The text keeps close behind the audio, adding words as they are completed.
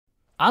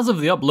As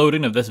of the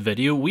uploading of this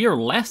video, we are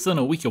less than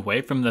a week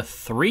away from the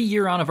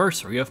 3-year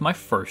anniversary of my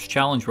first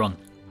challenge run.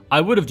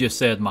 I would have just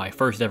said my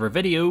first ever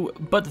video,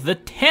 but the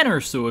 10 or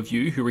so of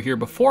you who were here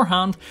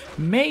beforehand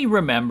may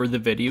remember the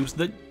videos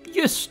that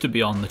used to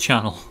be on the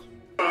channel.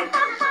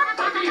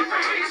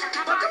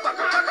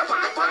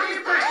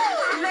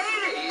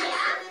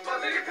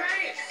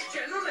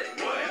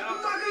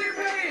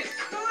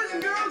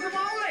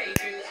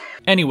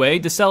 Anyway,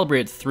 to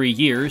celebrate 3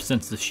 years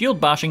since the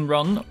shield bashing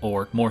run,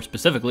 or more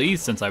specifically,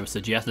 since I was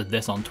suggested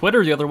this on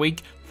Twitter the other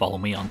week, follow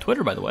me on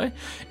Twitter by the way,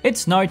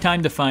 it's now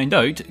time to find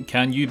out,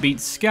 can you beat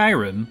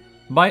Skyrim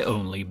by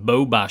only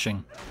bow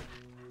bashing?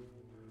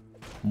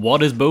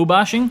 What is bow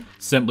bashing?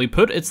 Simply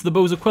put, it's the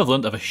bow's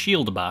equivalent of a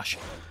shield bash.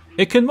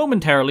 It can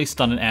momentarily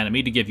stun an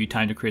enemy to give you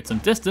time to create some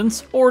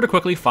distance, or to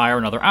quickly fire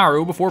another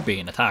arrow before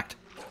being attacked.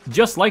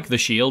 Just like the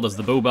shield, as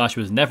the bow bash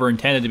was never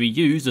intended to be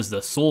used as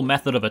the sole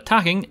method of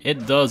attacking,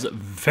 it does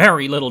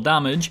very little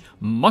damage,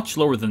 much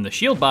lower than the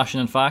shield bashing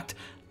in fact,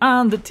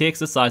 and it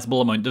takes a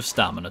sizable amount of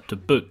stamina to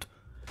boot.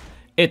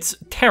 It's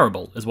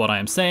terrible is what I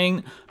am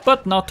saying,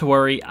 but not to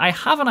worry, I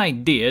have an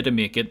idea to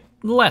make it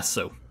less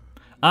so.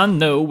 And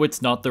no,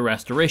 it's not the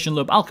Restoration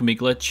Loop alchemy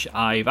glitch.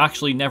 I've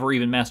actually never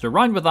even messed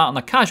around with that in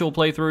a casual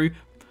playthrough,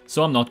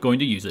 so I'm not going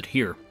to use it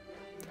here.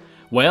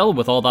 Well,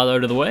 with all that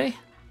out of the way,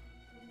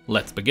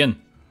 let's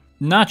begin.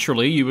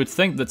 Naturally, you would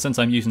think that since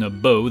I'm using a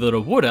bow that a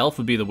wood elf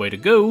would be the way to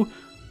go,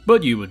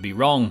 but you would be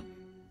wrong.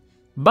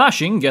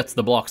 Bashing gets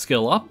the block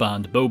skill up,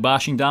 and bow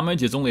bashing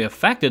damage is only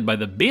affected by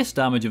the base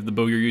damage of the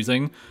bow you're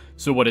using,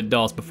 so what it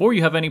does before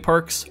you have any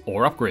perks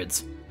or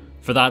upgrades.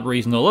 For that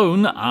reason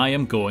alone, I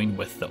am going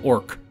with the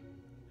orc.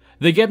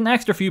 They get an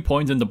extra few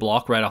points in the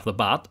block right off the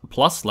bat,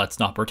 plus let's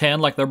not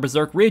pretend like their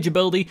Berserk Rage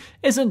ability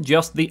isn't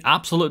just the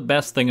absolute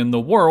best thing in the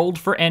world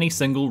for any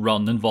single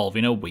run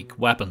involving a weak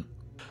weapon.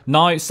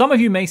 Now, some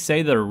of you may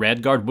say that a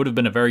Redguard would have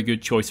been a very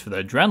good choice for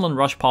the Adrenaline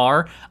Rush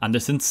power and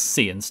this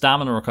insane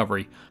stamina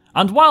recovery.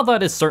 And while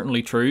that is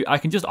certainly true, I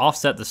can just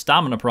offset the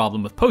stamina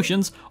problem with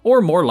potions,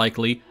 or more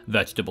likely,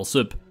 vegetable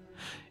soup.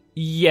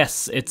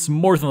 Yes, it's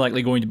more than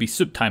likely going to be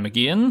soup time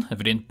again. If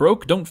it ain't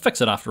broke, don't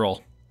fix it after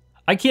all.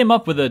 I came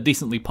up with a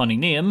decently punny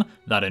name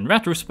that in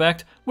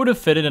retrospect would have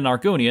fitted in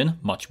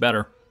Argonian much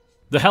better.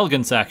 The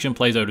Helgen section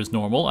plays out as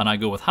normal and I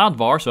go with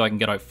Hadvar so I can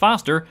get out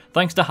faster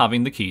thanks to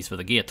having the keys for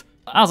the gate.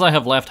 As I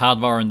have left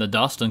Hadvar in the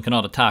dust and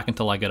cannot attack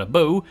until I get a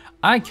bow,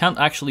 I can't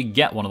actually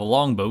get one of the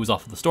longbows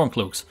off of the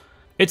Stormcloaks.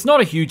 It's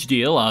not a huge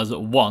deal as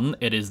 1,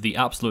 it is the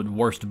absolute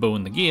worst bow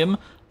in the game,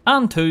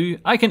 and 2,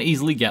 I can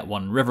easily get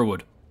one in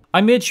Riverwood.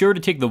 I made sure to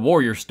take the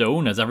Warrior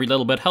Stone as every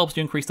little bit helps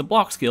to increase the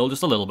block skill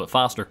just a little bit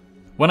faster.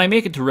 When I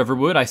make it to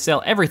Riverwood, I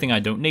sell everything I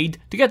don't need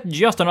to get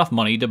just enough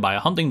money to buy a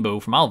hunting bow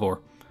from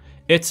Alvor.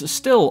 It's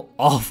still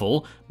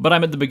awful, but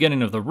I'm at the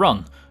beginning of the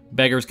run.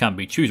 Beggars can't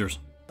be choosers.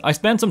 I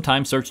spend some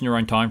time searching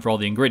around town for all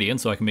the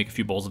ingredients so I can make a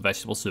few bowls of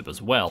vegetable soup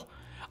as well.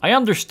 I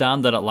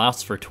understand that it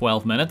lasts for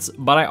 12 minutes,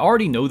 but I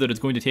already know that it's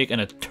going to take an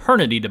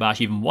eternity to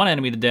bash even one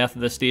enemy to death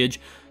at this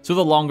stage, so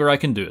the longer I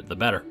can do it, the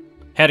better.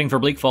 Heading for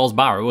Bleak Falls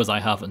Barrow as I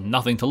have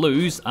nothing to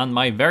lose, and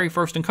my very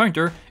first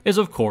encounter is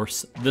of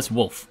course this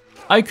wolf.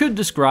 I could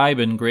describe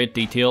in great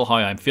detail how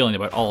I'm feeling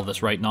about all of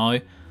this right now,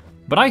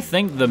 but I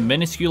think the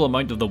minuscule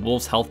amount of the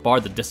wolf's health bar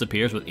that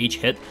disappears with each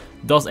hit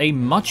does a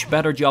much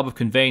better job of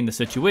conveying the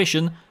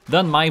situation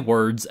than my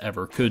words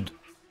ever could.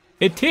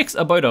 It takes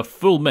about a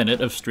full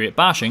minute of straight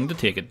bashing to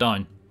take it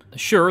down.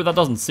 Sure, that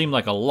doesn't seem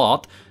like a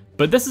lot,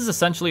 but this is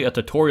essentially a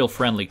tutorial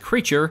friendly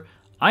creature.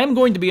 I am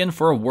going to be in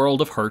for a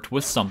world of hurt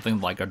with something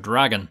like a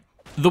dragon.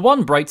 The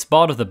one bright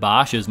spot of the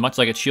bash is much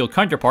like its shield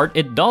counterpart,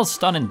 it does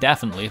stun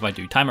indefinitely if I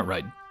do time it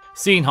right.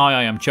 Seeing how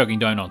I am chugging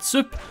down on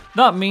soup,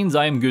 that means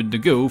I am good to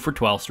go for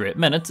 12 straight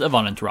minutes of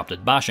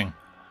uninterrupted bashing.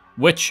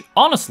 Which,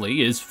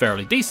 honestly, is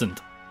fairly decent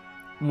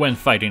when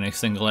fighting a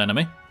single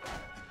enemy.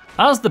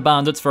 As the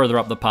bandits further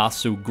up the path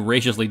so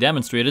graciously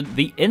demonstrated,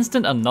 the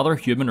instant another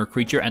human or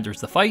creature enters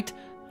the fight,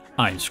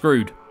 I'm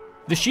screwed.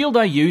 The shield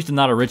I used in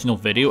that original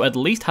video at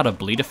least had a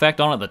bleed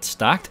effect on it that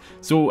stacked,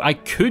 so I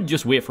could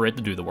just wait for it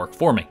to do the work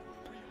for me.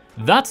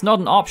 That's not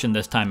an option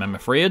this time, I'm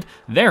afraid,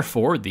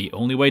 therefore the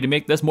only way to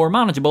make this more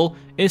manageable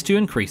is to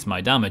increase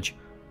my damage.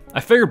 I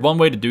figured one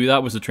way to do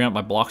that was to train up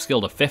my block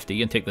skill to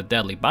 50 and take the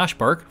Deadly Bash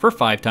perk for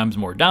 5 times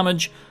more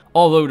damage,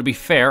 although to be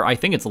fair, I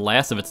think it's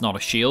less if it's not a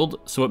shield,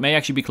 so it may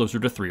actually be closer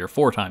to 3 or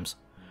 4 times.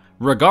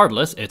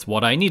 Regardless, it's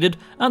what I needed,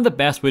 and the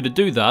best way to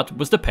do that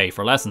was to pay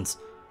for lessons.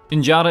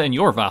 Injata in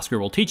your Vasker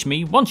will teach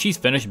me once she's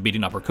finished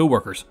beating up her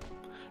co-workers.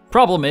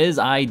 Problem is,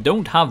 I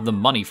don't have the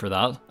money for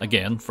that,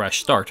 again,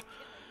 fresh start.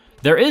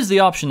 There is the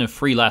option of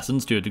free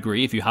lessons to a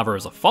degree if you have her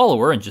as a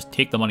follower and just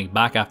take the money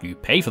back after you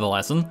pay for the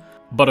lesson,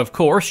 but of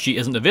course she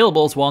isn't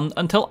available as one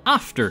until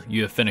after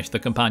you have finished the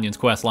companion's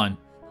questline.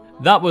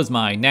 That was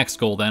my next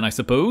goal then, I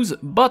suppose,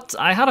 but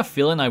I had a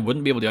feeling I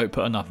wouldn't be able to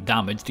output enough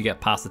damage to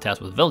get past the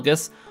test with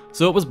Vilgus,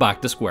 so it was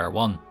back to square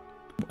one.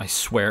 I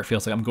swear it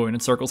feels like I'm going in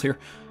circles here.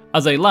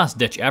 As a last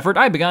ditch effort,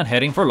 I began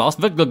heading for Lost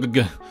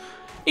Vilgus.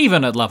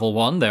 Even at level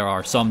 1, there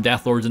are some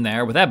Deathlords in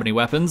there with ebony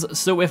weapons,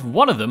 so if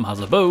one of them has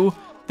a bow,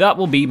 that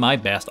will be my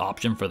best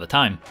option for the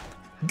time.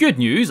 Good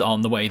news,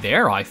 on the way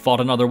there I fought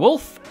another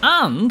wolf,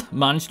 and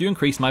managed to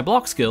increase my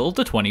block skill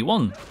to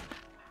 21.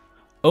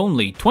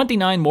 Only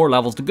 29 more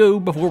levels to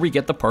go before we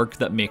get the perk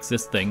that makes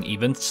this thing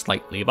even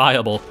slightly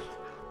viable.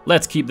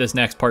 Let's keep this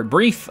next part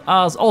brief,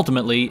 as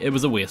ultimately it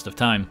was a waste of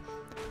time.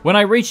 When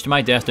I reached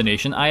my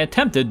destination, I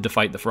attempted to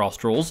fight the frost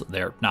trolls.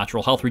 Their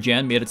natural health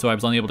regen made it so I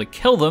was unable to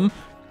kill them.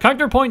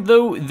 Counterpoint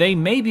though, they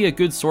may be a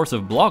good source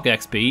of block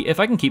XP if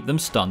I can keep them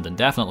stunned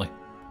indefinitely.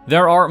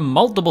 There are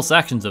multiple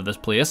sections of this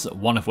place,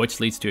 one of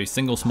which leads to a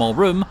single small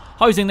room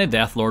housing the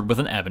Deathlord with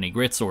an ebony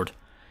greatsword.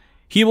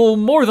 He will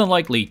more than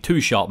likely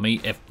two-shot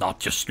me, if not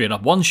just straight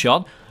up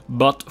one-shot,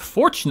 but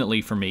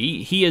fortunately for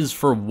me, he is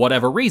for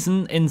whatever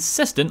reason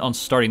insistent on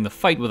starting the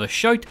fight with a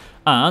shout,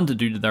 and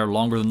due to their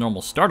longer than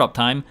normal startup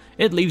time,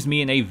 it leaves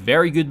me in a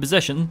very good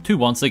position to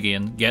once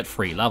again get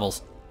free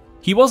levels.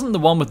 He wasn't the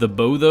one with the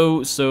bow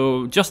though,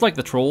 so just like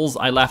the trolls,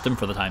 I left him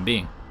for the time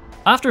being.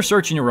 After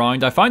searching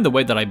around, I found the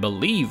way that I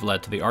believe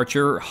led to the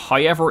archer,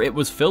 however it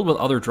was filled with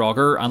other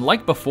Draugr, and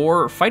like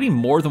before, fighting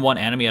more than one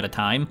enemy at a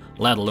time,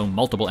 let alone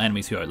multiple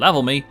enemies who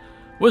outlevel me,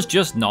 was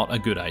just not a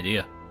good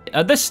idea.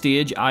 At this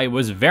stage, I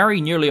was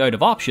very nearly out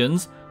of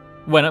options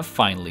when it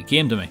finally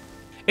came to me.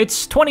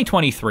 It's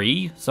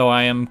 2023, so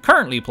I am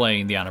currently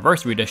playing the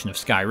anniversary edition of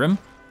Skyrim,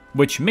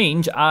 which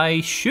means I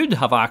should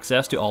have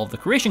access to all of the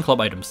Creation Club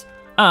items.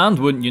 And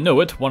wouldn't you know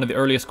it, one of the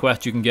earliest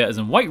quests you can get is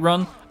in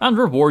Whiterun, and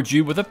rewards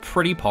you with a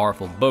pretty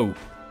powerful bow.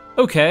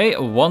 Okay,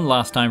 one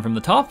last time from the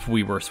top,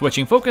 we were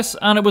switching focus,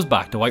 and it was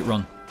back to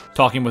Whiterun.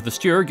 Talking with the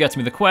steward gets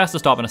me the quest to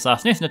stop an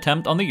assassination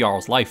attempt on the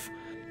Jarl's life.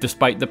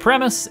 Despite the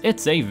premise,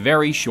 it's a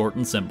very short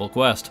and simple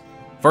quest.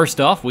 First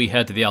off, we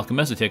head to the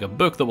alchemist to take a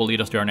book that will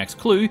lead us to our next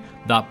clue,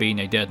 that being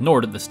a dead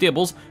Nord at the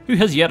stables, who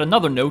has yet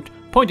another note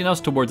pointing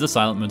us towards the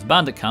Silent Moon's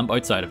bandit camp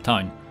outside of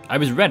town. I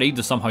was ready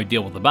to somehow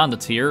deal with the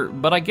bandits here,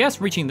 but I guess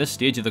reaching this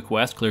stage of the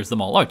quest clears them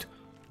all out.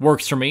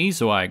 Works for me,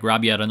 so I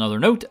grab yet another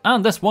note,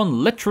 and this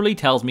one literally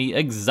tells me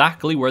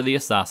exactly where the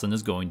assassin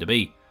is going to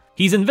be.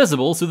 He's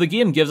invisible, so the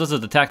game gives us a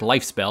detect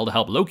life spell to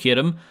help locate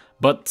him,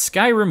 but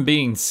Skyrim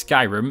being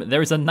Skyrim,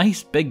 there's a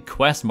nice big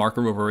quest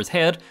marker over his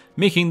head,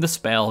 making the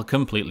spell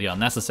completely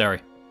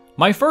unnecessary.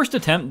 My first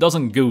attempt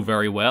doesn't go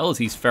very well as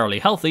he's fairly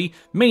healthy,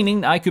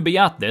 meaning I could be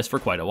at this for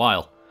quite a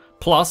while.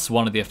 Plus,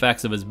 one of the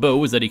effects of his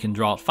bow is that he can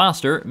draw it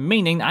faster,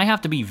 meaning I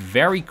have to be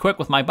very quick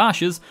with my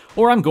bashes,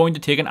 or I'm going to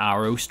take an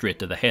arrow straight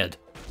to the head.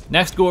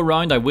 Next go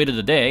around I waited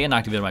a day and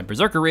activated my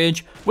Berserker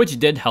Rage, which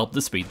did help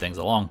to speed things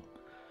along.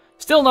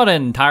 Still not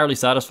entirely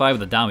satisfied with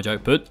the damage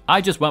output,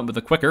 I just went with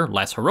the quicker,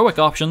 less heroic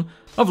option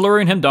of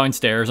luring him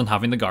downstairs and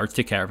having the guards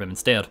take care of him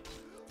instead.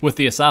 With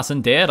the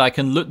assassin dead, I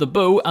can loot the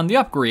bow and the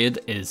upgrade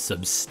is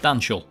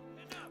substantial.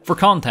 For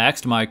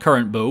context, my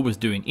current bow was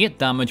doing 8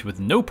 damage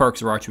with no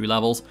perks or archery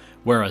levels,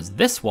 whereas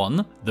this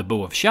one, the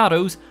Bow of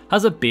Shadows,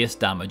 has a base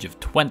damage of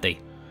 20.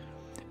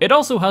 It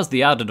also has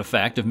the added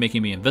effect of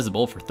making me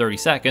invisible for 30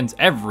 seconds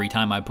every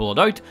time I pull it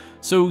out,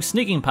 so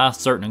sneaking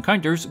past certain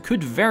encounters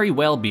could very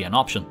well be an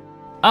option.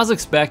 As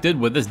expected,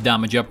 with this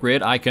damage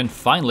upgrade, I can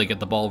finally get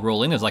the ball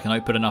rolling as I can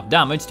output enough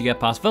damage to get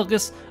past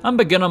Vilkas and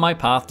begin on my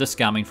path to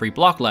scamming free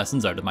block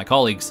lessons out of my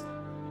colleagues.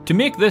 To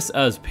make this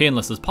as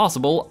painless as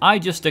possible, I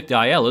just stick to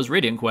Aiela's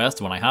Radiant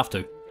quests when I have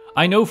to.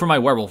 I know from my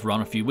werewolf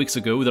run a few weeks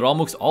ago that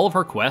almost all of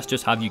her quests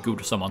just have you go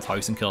to someone's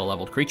house and kill a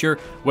leveled creature,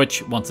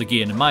 which once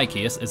again in my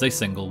case is a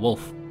single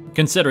wolf.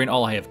 Considering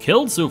all I have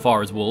killed so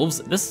far is wolves,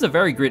 this is a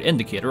very great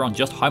indicator on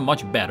just how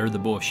much better the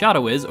Bow of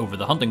Shadow is over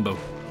the hunting bow.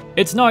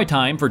 It's now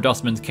time for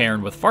Dustman's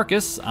Cairn with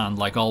Farkas, and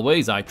like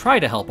always I try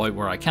to help out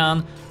where I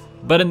can,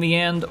 but in the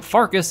end,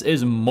 Farkas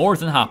is more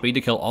than happy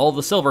to kill all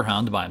the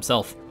Silverhand by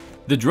himself.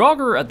 The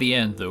Draugr at the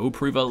end though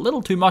prove a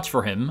little too much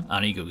for him,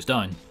 and he goes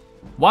down.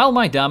 While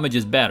my damage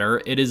is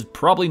better, it is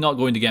probably not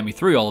going to get me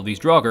through all of these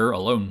Draugr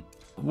alone.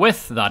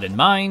 With that in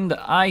mind,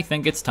 I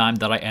think it's time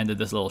that I ended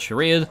this little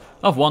charade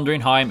of wondering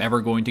how I'm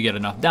ever going to get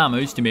enough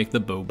damage to make the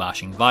bow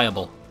bashing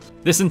viable.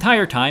 This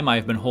entire time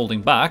I've been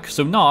holding back,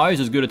 so now is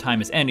as good a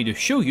time as any to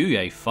show you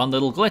a fun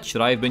little glitch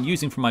that I've been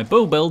using for my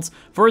bow builds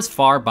for as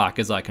far back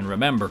as I can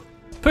remember.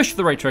 Push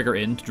the right trigger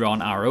in to draw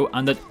an arrow,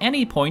 and at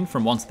any point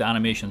from once the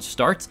animation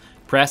starts,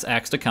 press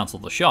X to cancel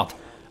the shot.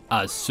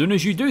 As soon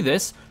as you do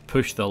this,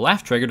 push the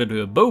left trigger to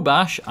do a bow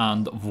bash,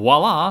 and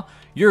voila,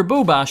 your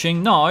bow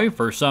bashing now,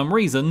 for some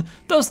reason,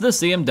 does the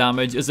same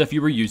damage as if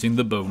you were using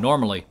the bow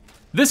normally.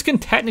 This can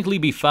technically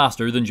be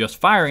faster than just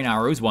firing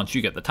arrows once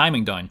you get the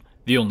timing down.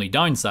 The only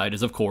downside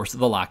is of course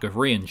the lack of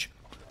range.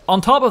 On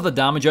top of the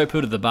damage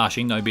output of the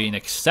bashing now being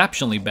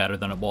exceptionally better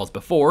than it was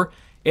before,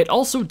 it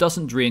also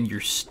doesn't drain your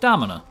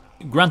stamina.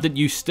 Granted,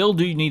 you still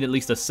do need at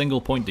least a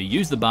single point to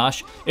use the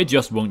bash, it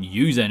just won't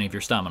use any of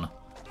your stamina.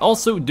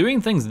 Also,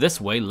 doing things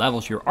this way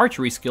levels your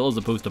archery skill as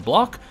opposed to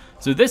block,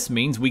 so this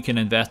means we can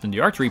invest in the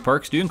archery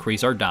perks to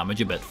increase our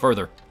damage a bit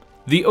further.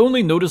 The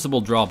only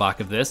noticeable drawback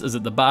of this is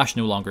that the bash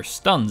no longer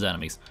stuns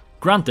enemies.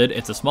 Granted,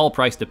 it's a small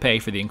price to pay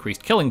for the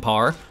increased killing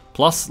power,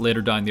 plus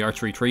later down the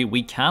archery tree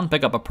we can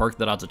pick up a perk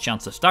that adds a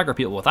chance to stagger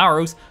people with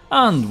arrows,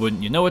 and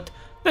wouldn't you know it,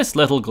 this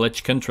little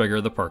glitch can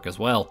trigger the perk as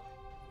well.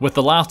 With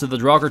the last of the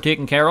Draugr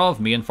taken care of,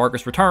 me and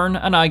Farkas return,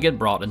 and I get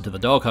brought into the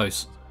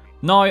doghouse.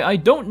 Now, I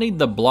don't need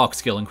the block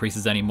skill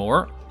increases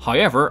anymore,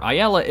 however,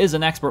 Ayala is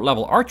an expert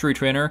level archery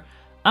trainer,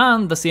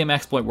 and the same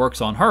exploit works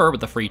on her with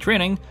the free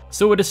training,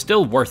 so it is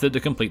still worth it to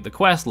complete the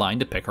quest line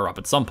to pick her up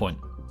at some point.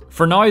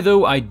 For now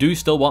though, I do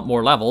still want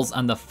more levels,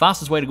 and the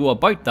fastest way to go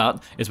about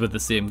that is with the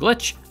same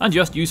glitch, and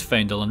just use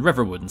Faendal and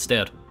Riverwood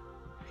instead.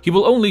 He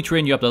will only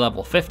train you up to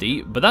level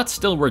 50, but that's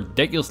still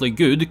ridiculously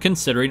good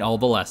considering all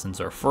the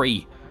lessons are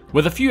free.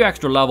 With a few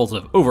extra levels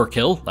of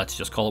overkill, let's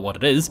just call it what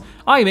it is,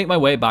 I make my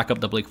way back up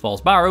to Bleak Falls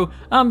Barrow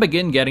and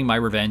begin getting my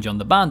revenge on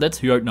the bandits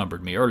who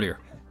outnumbered me earlier.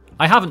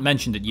 I haven't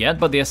mentioned it yet,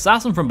 but the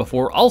assassin from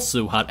before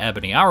also had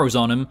ebony arrows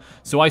on him,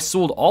 so I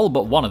sold all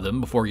but one of them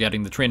before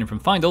getting the training from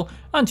Faendal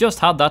and just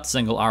had that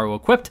single arrow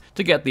equipped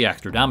to get the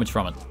extra damage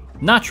from it.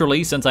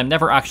 Naturally, since I'm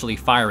never actually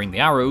firing the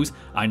arrows,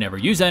 I never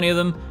use any of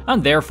them,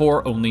 and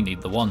therefore only need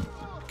the one.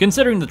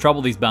 Considering the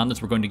trouble these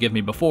bandits were going to give me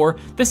before,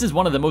 this is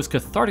one of the most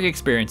cathartic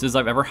experiences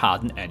I've ever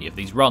had in any of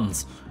these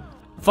runs.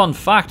 Fun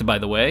fact by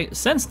the way,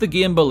 since the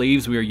game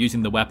believes we are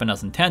using the weapon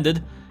as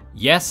intended,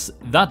 yes,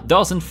 that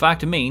does in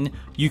fact mean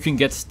you can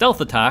get stealth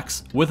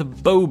attacks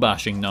with bow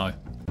bashing now.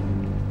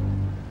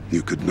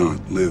 You could not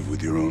live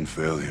with your own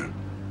failure.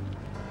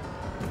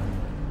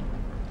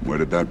 Where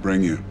did that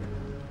bring you?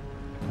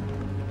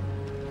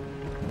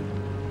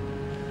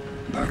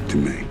 Back to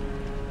me.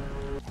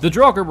 The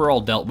Draugr were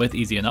all dealt with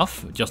easy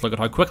enough, just look at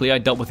how quickly I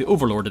dealt with the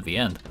Overlord at the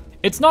end.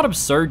 It's not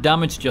absurd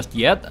damage just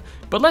yet,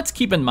 but let's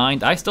keep in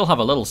mind I still have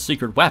a little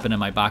secret weapon in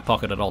my back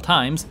pocket at all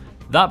times,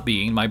 that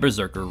being my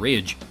Berserker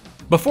Rage.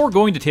 Before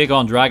going to take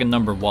on Dragon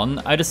number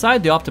 1, I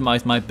decided to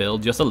optimise my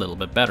build just a little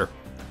bit better.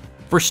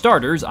 For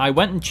starters, I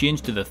went and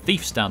changed to the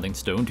Thief Standing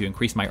Stone to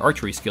increase my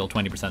archery skill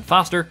 20%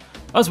 faster,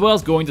 as well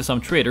as going to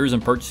some traders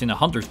and purchasing a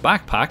Hunter's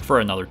Backpack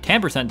for another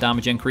 10%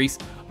 damage increase,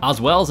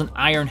 as well as an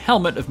Iron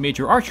Helmet of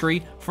Major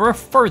Archery for a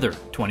further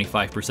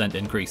 25%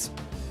 increase.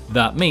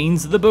 That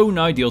means the bow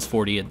now deals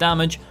 48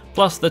 damage,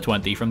 plus the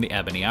 20 from the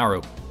Ebony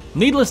Arrow.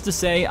 Needless to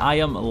say, I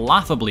am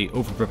laughably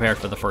overprepared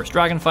for the first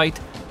dragon fight.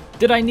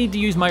 Did I need to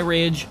use my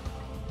rage?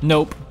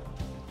 Nope,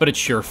 but it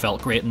sure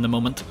felt great in the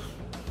moment.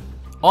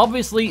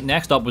 Obviously,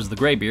 next up was the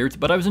Greybeards,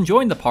 but I was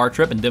enjoying the power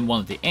trip and didn't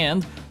want it to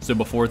end, so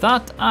before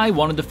that, I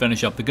wanted to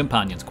finish up the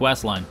Companion's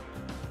questline.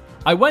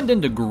 I went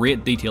into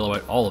great detail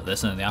about all of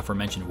this in the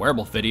aforementioned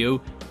werewolf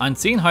video, and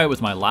seeing how it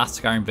was my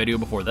last Skyrim video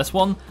before this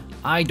one,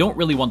 I don't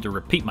really want to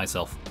repeat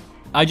myself.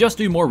 I just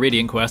do more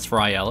Radiant quests for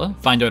Ayala,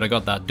 find out I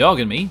got that dog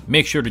in me,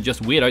 make sure to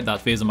just wait out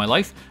that phase of my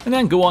life, and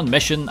then go on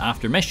mission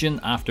after mission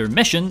after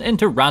mission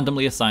into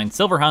randomly assigned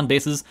Silverhand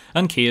bases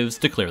and caves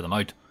to clear them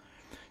out.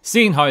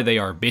 Seeing how they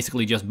are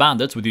basically just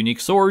bandits with unique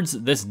swords,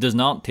 this does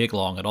not take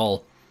long at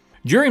all.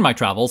 During my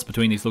travels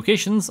between these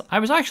locations, I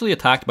was actually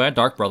attacked by a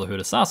Dark Brotherhood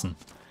assassin.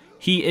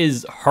 He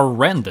is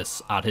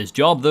horrendous at his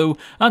job though,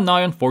 and now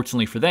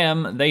unfortunately for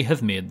them, they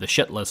have made the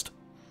shit list.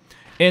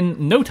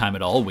 In no time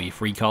at all, we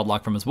free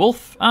Codlock from his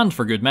wolf, and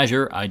for good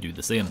measure, I do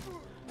the same.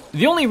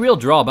 The only real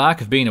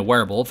drawback of being a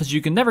werewolf is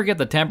you can never get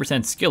the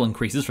 10% skill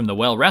increases from the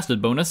Well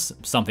Rested bonus,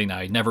 something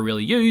I never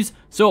really use,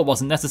 so it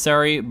wasn't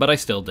necessary, but I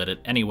still did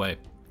it anyway.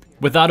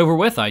 With that over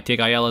with, I take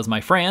Ayala as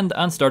my friend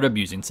and start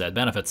abusing said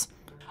benefits.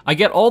 I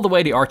get all the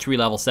way to archery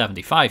level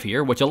 75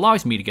 here, which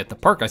allows me to get the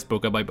perk I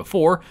spoke about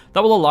before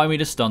that will allow me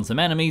to stun some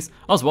enemies,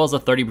 as well as a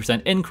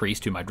 30%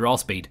 increase to my draw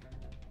speed.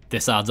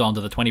 This adds on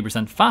to the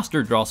 20%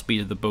 faster draw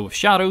speed of the Bow of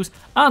Shadows,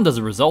 and as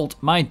a result,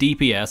 my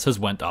DPS has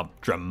went up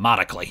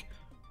dramatically.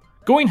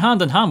 Going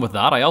hand in hand with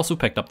that, I also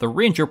picked up the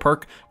Ranger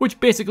perk, which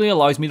basically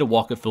allows me to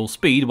walk at full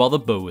speed while the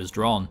bow is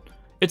drawn.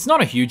 It's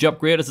not a huge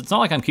upgrade, as it's not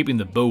like I'm keeping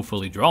the bow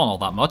fully drawn all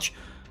that much,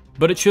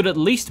 but it should at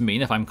least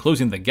mean if I'm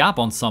closing the gap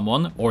on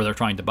someone, or they're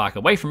trying to back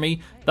away from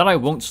me, that I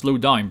won't slow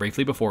down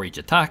briefly before each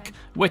attack,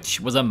 which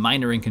was a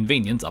minor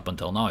inconvenience up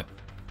until now.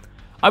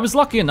 I was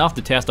lucky enough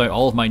to test out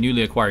all of my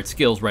newly acquired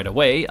skills right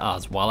away,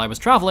 as while I was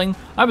travelling,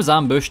 I was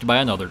ambushed by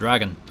another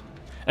dragon.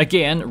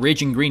 Again,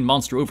 Raging Green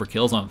monster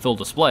overkills on full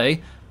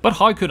display, but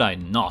how could I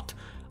not?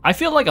 I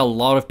feel like a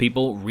lot of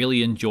people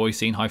really enjoy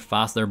seeing how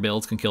fast their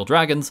builds can kill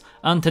dragons,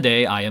 and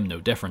today I am no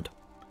different.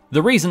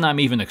 The reason I'm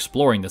even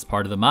exploring this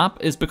part of the map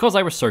is because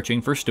I was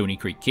searching for Stony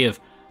Creek Cave.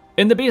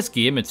 In the base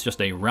game, it's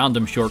just a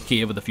random short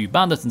cave with a few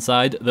bandits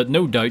inside that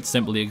no doubt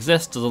simply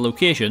exists as a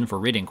location for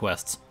raiding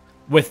quests.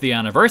 With the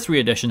Anniversary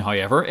Edition,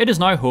 however, it is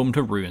now home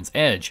to Ruin's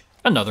Edge,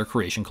 another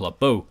Creation Club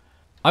bow.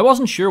 I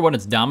wasn't sure what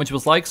its damage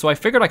was like, so I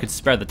figured I could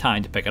spare the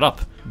time to pick it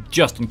up,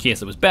 just in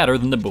case it was better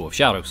than the Bow of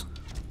Shadows.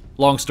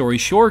 Long story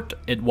short,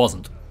 it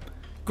wasn't.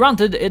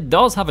 Granted, it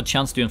does have a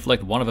chance to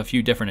inflict one of a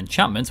few different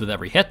enchantments with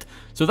every hit,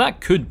 so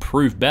that could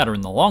prove better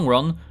in the long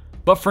run,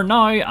 but for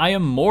now I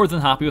am more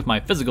than happy with my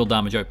physical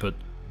damage output.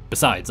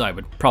 Besides, I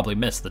would probably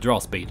miss the draw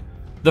speed.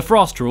 The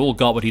Frost Troll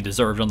got what he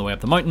deserved on the way up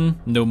the mountain,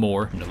 no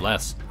more, no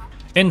less.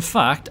 In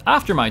fact,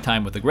 after my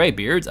time with the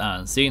Greybeards,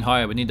 and seeing how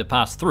I would need to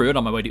pass through it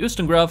on my way to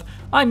Ustengrav,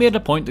 I made a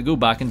point to go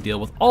back and deal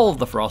with all of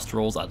the Frost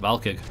Trolls at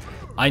Valkig.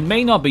 I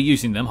may not be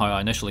using them how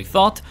I initially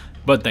thought,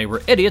 but they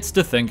were idiots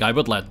to think I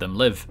would let them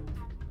live.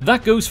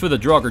 That goes for the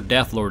Draugr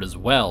Deathlord as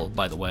well,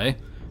 by the way.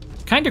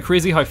 Kinda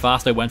crazy how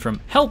fast I went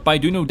from help I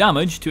do no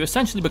damage to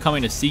essentially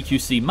becoming a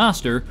CQC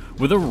master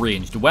with a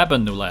ranged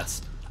weapon no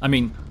less. I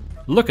mean,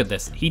 look at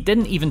this, he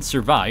didn't even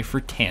survive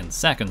for 10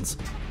 seconds.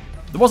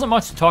 There wasn't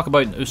much to talk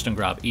about in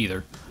Ustengrab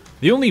either.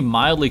 The only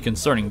mildly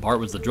concerning part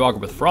was the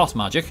Draugr with frost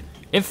magic.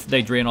 If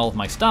they drain all of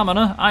my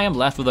stamina, I am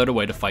left without a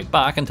way to fight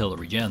back until it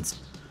regens.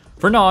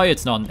 For now,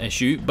 it's not an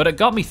issue, but it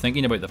got me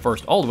thinking about the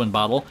first Alduin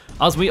battle,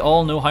 as we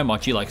all know how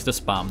much he likes to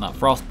spam that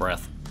frost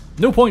breath.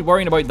 No point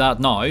worrying about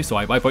that now, so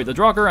I wipe out the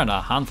Draugr and a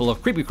handful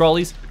of creepy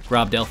crawlies,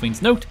 grab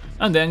Delphine's note,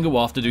 and then go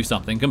off to do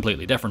something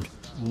completely different.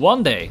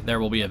 One day, there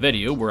will be a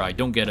video where I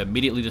don't get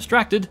immediately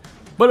distracted,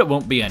 but it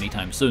won't be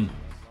anytime soon.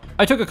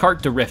 I took a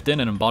cart to Riften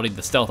and embodied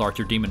the Stealth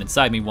Archer demon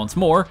inside me once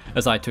more,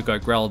 as I took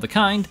out Grell of the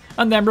Kind,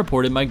 and then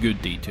reported my good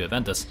deed to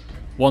Aventus.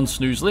 One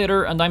snooze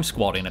later, and I'm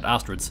squatting at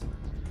Astrid's.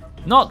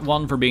 Not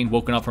one for being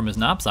woken up from his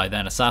naps, I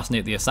then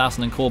assassinate the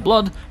assassin in cold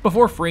blood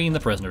before freeing the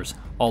prisoners,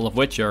 all of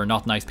which are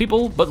not nice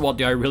people, but what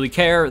do I really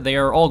care, they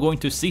are all going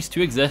to cease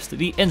to exist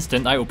the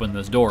instant I open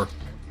this door.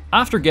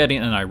 After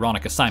getting an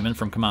ironic assignment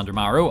from Commander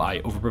Maro, I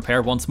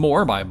overprepare once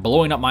more by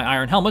blowing up my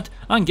iron helmet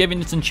and giving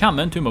its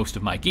enchantment to most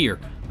of my gear,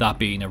 that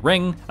being a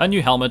ring, a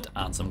new helmet,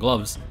 and some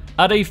gloves.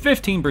 At a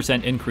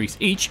 15% increase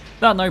each,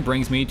 that now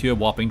brings me to a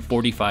whopping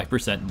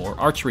 45% more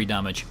archery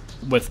damage.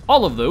 With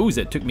all of those,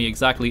 it took me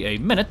exactly a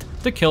minute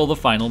to kill the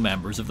final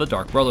members of the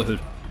Dark Brotherhood.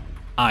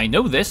 I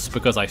know this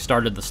because I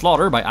started the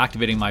slaughter by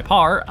activating my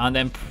power, and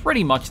then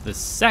pretty much the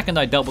second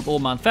I dealt with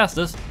Old Man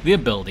Festus, the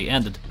ability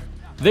ended.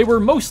 They were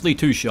mostly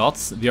 2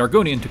 shots, the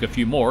Argonian took a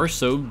few more,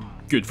 so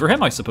good for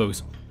him I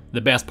suppose.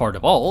 The best part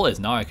of all is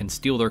now I can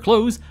steal their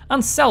clothes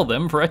and sell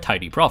them for a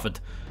tidy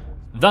profit.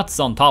 That's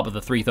on top of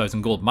the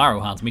 3,000 gold Maro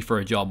hands me for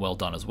a job well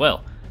done as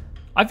well.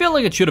 I feel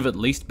like it should have at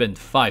least been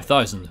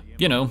 5,000,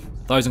 you know,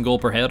 1,000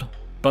 gold per head,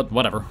 but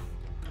whatever.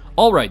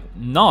 Alright,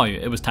 now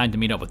it was time to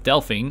meet up with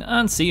Delphine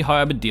and see how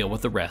I would deal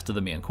with the rest of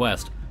the main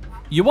quest.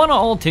 You wanna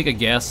all take a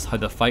guess how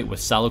the fight with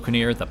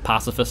Saloconir, the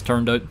pacifist,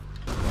 turned out?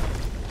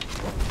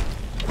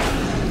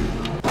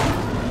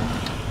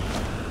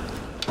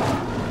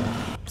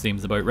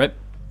 Seems about right.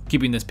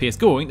 Keeping this pace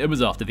going, it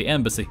was off to the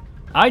embassy.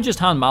 I just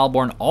hand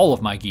Malborn all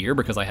of my gear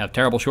because I have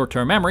terrible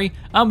short-term memory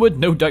and would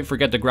no doubt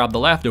forget to grab the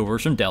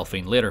leftovers from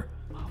Delphine later.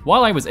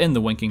 While I was in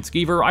the Winking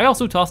Skeever, I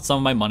also tossed some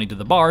of my money to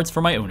the bards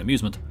for my own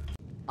amusement.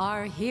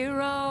 Our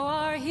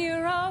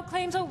hero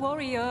claims a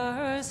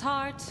warrior's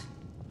heart.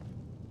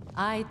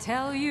 I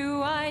tell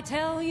you,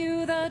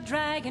 the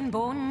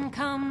dragonborn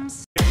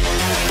comes.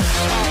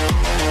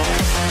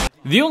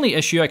 The only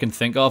issue I can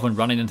think of when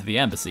running into the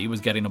embassy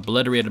was getting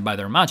obliterated by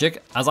their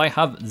magic, as I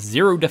have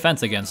zero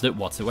defense against it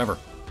whatsoever.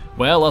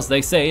 Well, as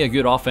they say, a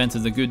good offense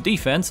is a good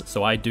defense,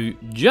 so I do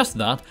just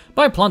that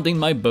by planting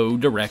my bow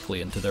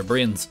directly into their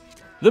brains.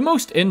 The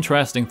most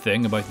interesting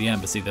thing about the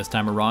embassy this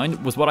time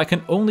around was what I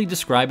can only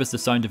describe as the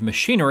sound of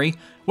machinery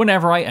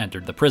whenever I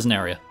entered the prison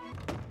area.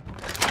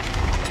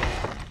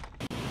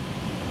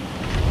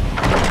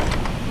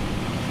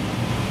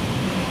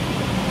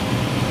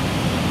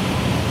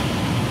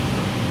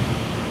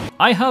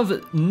 I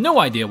have no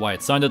idea why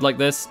it sounded like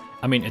this.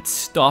 I mean, it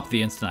stopped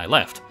the instant I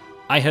left.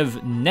 I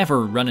have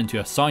never run into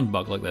a sound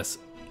bug like this.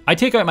 I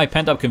take out my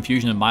pent-up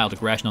confusion and mild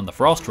aggression on the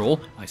Frost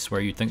Troll, I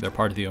swear you'd think they're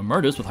part of the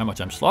Omertas with how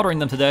much I'm slaughtering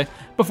them today,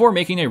 before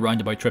making a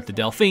roundabout trip to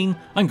Delphine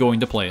and going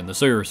to play in the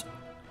sewers.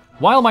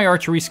 While my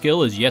archery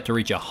skill is yet to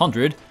reach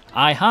 100,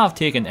 I have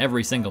taken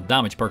every single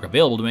damage perk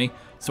available to me,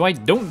 so I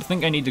don't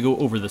think I need to go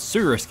over the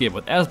sewer escape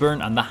with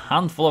Esbern and the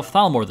handful of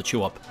Thalmor that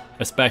show up,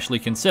 especially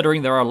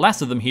considering there are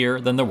less of them here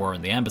than there were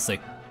in the embassy.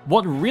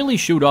 What really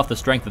showed off the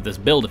strength of this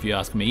build, if you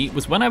ask me,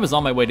 was when I was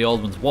on my way to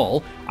Alduin's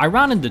Wall, I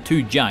ran into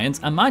 2 giants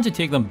and managed to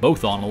take them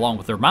both on along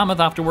with their mammoth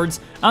afterwards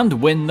and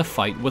win the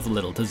fight with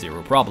little to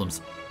zero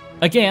problems.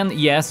 Again,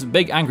 yes,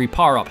 big angry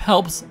power up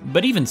helps,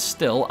 but even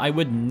still, I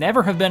would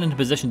never have been in a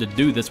position to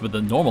do this with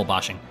the normal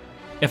bashing.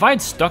 If I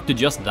had stuck to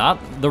just that,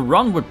 the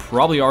run would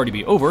probably already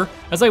be over,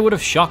 as I would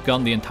have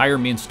shotgunned the entire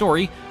main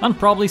story and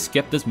probably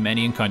skipped as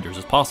many encounters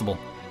as possible.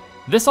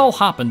 This all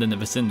happened in the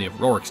vicinity of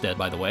Rorikstead,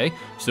 by the way,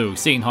 so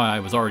seeing how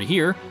I was already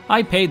here,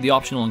 I paid the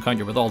optional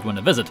encounter with Alduin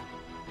a visit.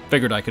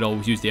 Figured I could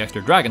always use the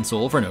extra dragon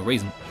soul for no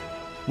reason.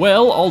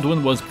 Well,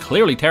 Alduin was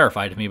clearly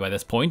terrified of me by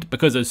this point,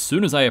 because as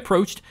soon as I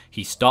approached,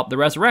 he stopped the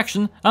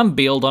resurrection and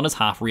bailed on his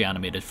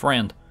half-reanimated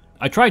friend.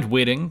 I tried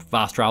waiting,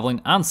 fast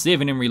travelling, and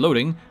saving and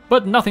reloading,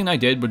 but nothing I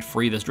did would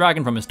free this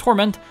dragon from his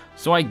torment,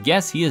 so I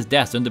guess he is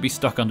destined to be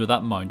stuck under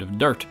that mound of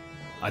dirt.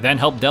 I then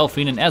helped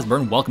Delphine and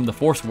Esbern welcome the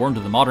Forsworn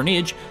to the modern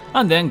age,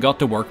 and then got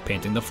to work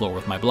painting the floor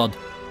with my blood.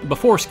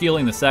 Before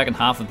scaling the second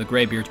half of the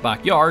Greybeard's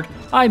backyard,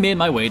 I made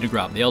my way to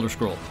grab the Elder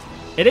Scroll.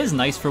 It is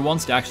nice for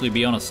once to actually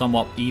be on a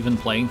somewhat even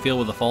playing field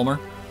with the Falmer,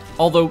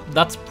 although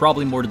that's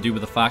probably more to do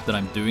with the fact that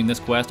I'm doing this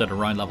quest at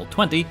around level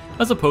 20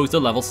 as opposed to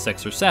level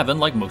 6 or 7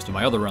 like most of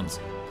my other runs.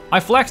 I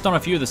flexed on a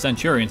few of the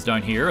Centurions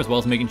down here, as well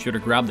as making sure to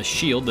grab the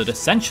shield that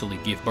essentially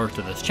gave birth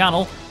to this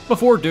channel,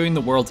 before doing the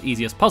world's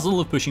easiest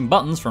puzzle of pushing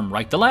buttons from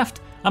right to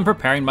left and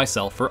preparing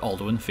myself for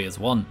Alduin Phase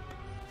 1.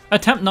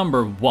 Attempt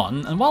number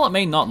 1, and while it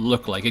may not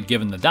look like it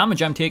given the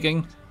damage I'm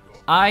taking,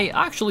 I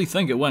actually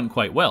think it went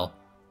quite well.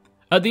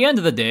 At the end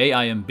of the day,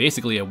 I am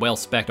basically a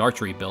well-spec'd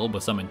archery build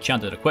with some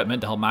enchanted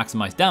equipment to help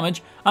maximize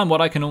damage, and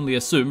what I can only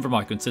assume from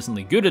how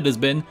consistently good it has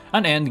been,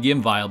 an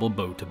endgame viable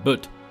bow to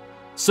boot.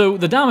 So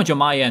the damage on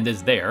my end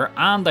is there,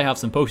 and I have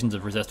some potions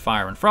of resist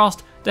fire and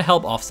frost to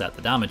help offset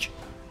the damage.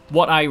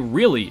 What I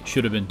really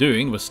should have been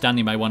doing was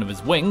standing by one of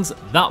his wings,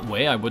 that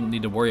way I wouldn't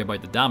need to worry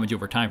about the damage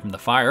over time from the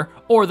fire,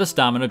 or the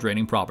stamina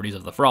draining properties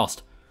of the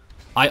frost.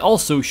 I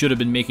also should have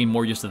been making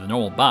more use of the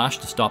normal bash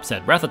to stop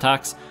said breath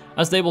attacks,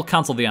 as they will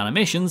cancel the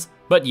animations,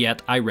 but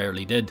yet I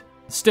rarely did.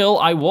 Still,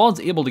 I was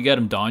able to get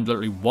him down to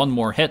literally one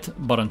more hit,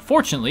 but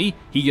unfortunately,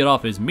 he got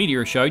off his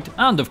meteor shout,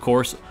 and of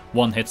course,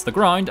 one hits the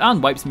ground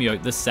and wipes me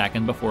out the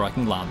second before I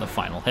can land the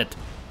final hit.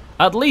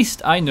 At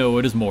least I know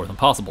it is more than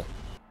possible.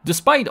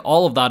 Despite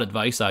all of that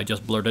advice I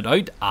just blurted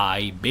out,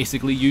 I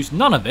basically used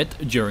none of it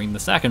during the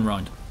second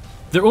round.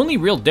 The only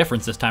real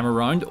difference this time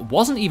around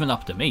wasn't even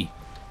up to me.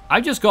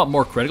 I just got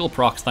more critical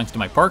procs thanks to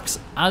my perks,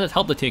 and it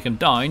helped to take him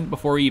down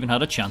before he even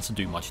had a chance to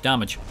do much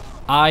damage.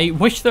 I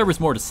wish there was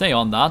more to say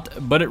on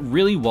that, but it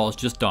really was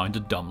just down to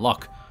dumb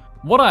luck.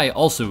 What I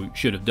also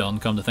should have done,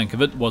 come to think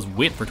of it, was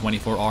wait for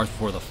 24 hours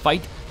before the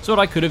fight so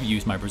that I could have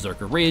used my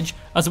Berserker Rage,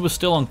 as it was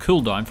still on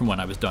cooldown from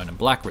when I was down in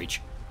Blackreach.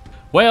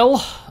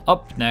 Well,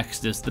 up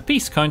next is the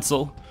Peace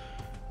Council.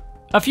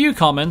 A few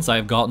comments I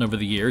have gotten over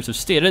the years have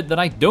stated that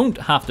I don't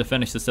have to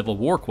finish the Civil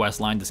War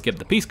quest line to skip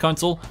the Peace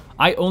Council,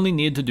 I only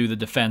need to do the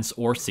Defense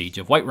or Siege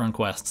of Whiterun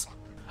quests.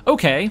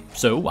 Okay,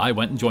 so I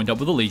went and joined up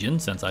with the Legion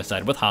since I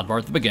sided with Hadvar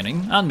at the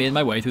beginning, and made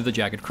my way through the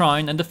Jagged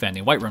Crown and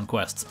defending Whiterun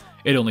quests.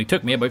 It only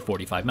took me about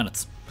 45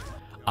 minutes.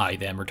 I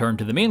then returned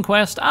to the main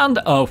quest, and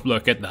oh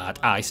look at that,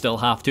 I still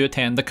have to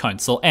attend the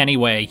council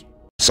anyway.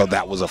 So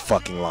that was a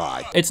fucking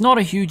lie. It's not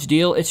a huge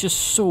deal, it's just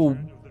so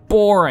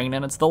boring,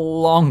 and it's the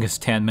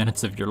longest 10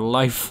 minutes of your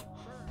life.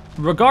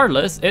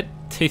 Regardless, it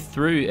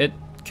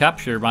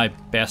capture my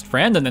best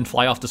friend and then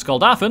fly off to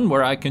Skuldafn,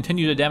 where I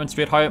continue to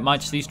demonstrate how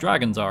outmatched these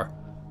dragons are.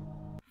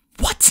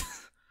 What?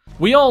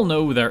 We all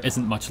know there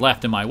isn't much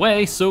left in my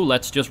way, so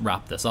let's just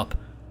wrap this up.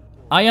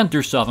 I enter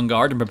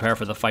Sovngarde and prepare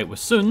for the fight with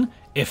Sun,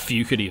 if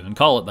you could even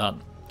call it that.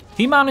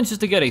 He manages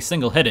to get a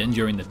single hit in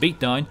during the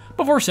beatdown,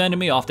 before sending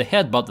me off to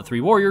headbutt the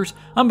 3 warriors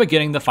and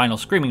beginning the final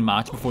screaming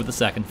match before the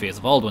second phase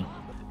of Alduin.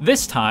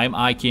 This time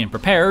I came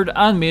prepared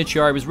and made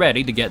sure I was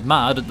ready to get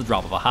mad at the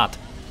drop of a hat.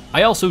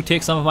 I also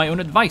take some of my own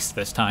advice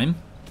this time.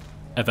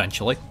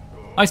 Eventually.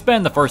 I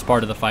spend the first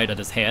part of the fight at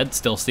his head,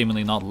 still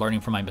seemingly not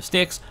learning from my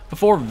mistakes,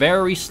 before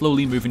very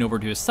slowly moving over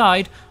to his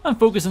side and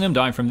focusing him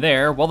down from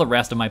there, while the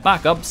rest of my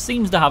backup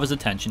seems to have his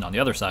attention on the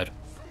other side.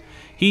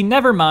 He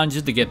never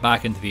manages to get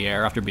back into the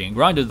air after being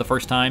grounded the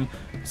first time,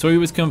 so he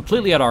was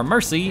completely at our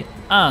mercy,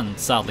 and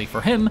sadly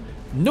for him,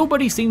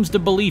 nobody seems to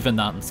believe in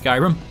that in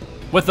Skyrim.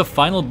 With the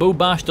final bow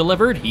bash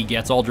delivered, he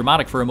gets all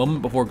dramatic for a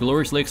moment before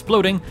gloriously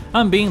exploding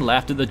and being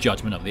left to the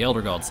judgment of the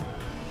Elder Gods.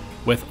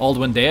 With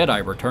Alduin dead, I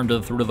return to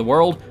the throat of the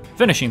world,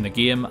 finishing the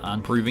game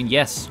and proving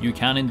yes, you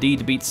can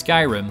indeed beat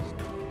Skyrim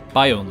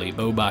by only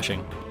bow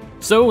bashing.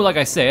 So, like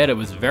I said, it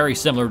was very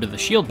similar to the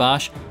shield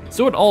bash,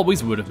 so it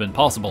always would have been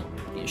possible.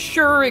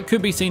 Sure, it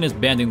could be seen as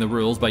bending the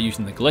rules by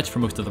using the glitch for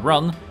most of the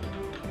run,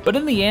 but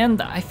in the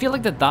end, I feel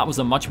like that was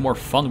a much more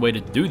fun way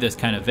to do this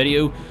kind of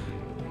video,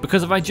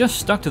 because if I just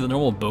stuck to the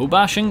normal bow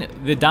bashing,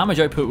 the damage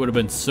output would have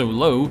been so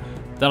low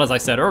that, as I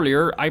said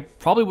earlier, I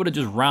probably would have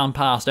just ran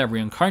past every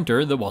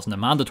encounter that wasn't a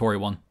mandatory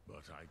one.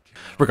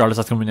 Regardless,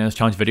 that's going to be the next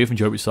challenge video. If you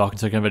enjoyed what you saw,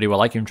 consider a video I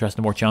like. If you're interested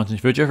in more challenges in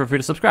the future, feel free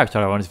to subscribe to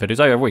our own videos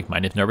out every week. My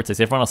name's Nerbit, stay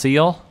safe, and I'll see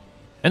y'all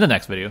in the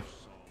next video.